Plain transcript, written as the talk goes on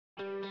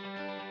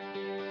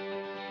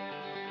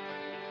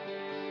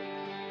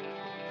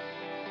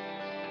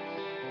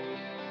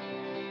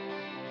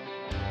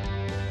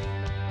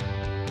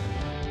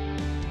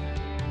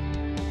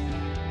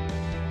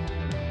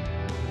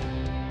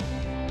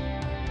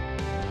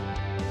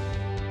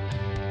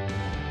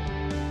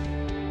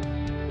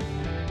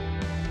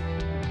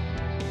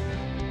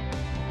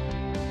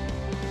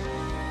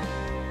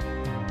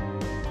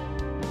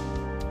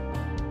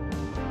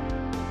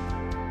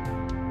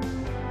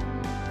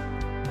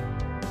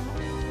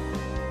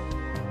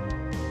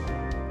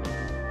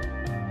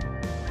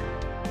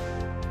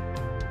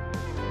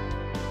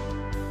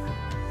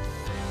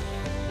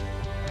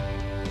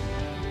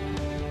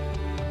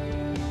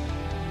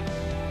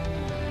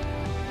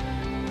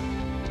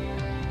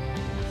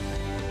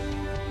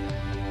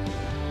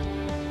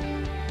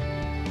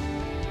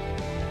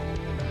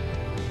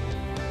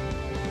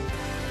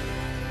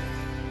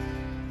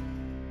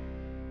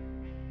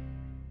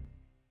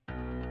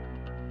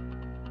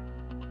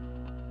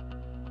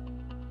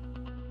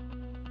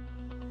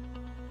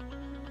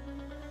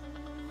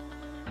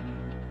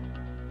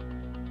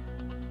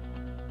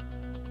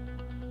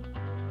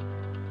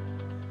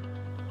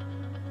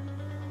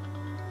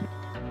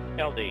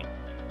LD.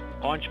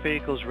 Launch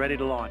vehicles ready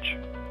to launch.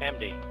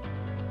 MD.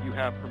 You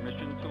have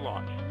permission to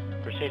launch.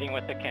 Proceeding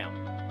with the count.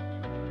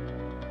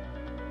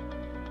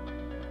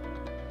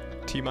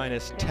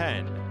 T-minus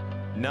 10,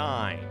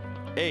 9,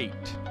 8,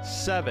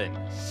 7,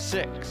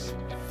 6,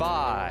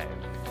 5,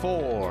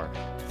 4,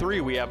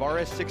 3. We have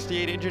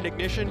RS-68 engine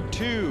ignition.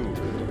 2,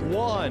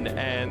 1,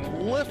 and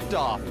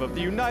liftoff of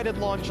the United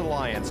Launch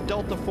Alliance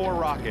Delta IV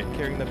rocket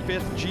carrying the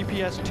 5th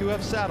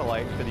GPS-2F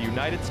satellite for the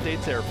United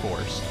States Air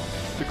Force.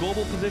 The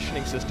Global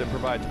Positioning System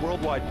provides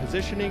worldwide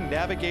positioning,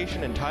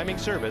 navigation, and timing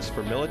service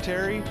for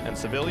military and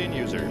civilian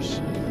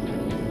users.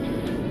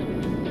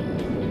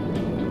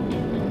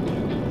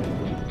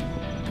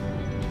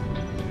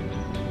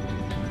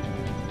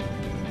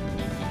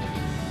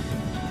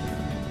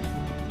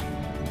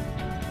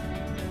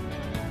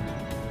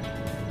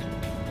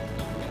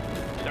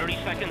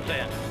 Seconds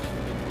in.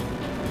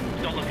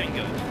 Still looking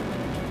good.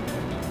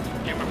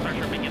 Chamber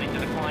pressure beginning to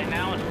decline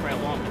now as we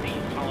rail off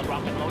the solid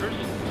rocket motors.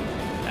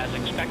 As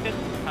expected,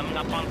 coming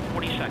up on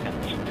 40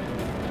 seconds.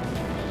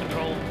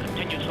 Control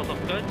continues to look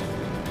good.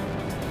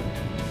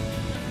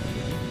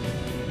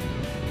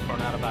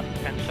 Burn out about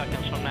 10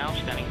 seconds from now,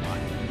 standing by.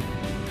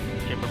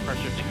 Chamber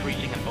pressure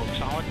decreasing in both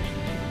solids.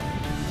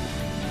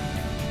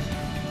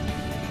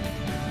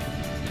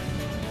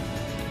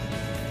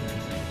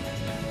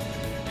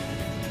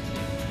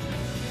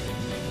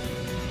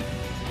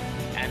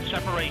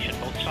 Separation.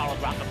 Both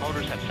solid rocket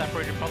motors have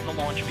separated from the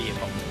launch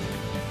vehicle.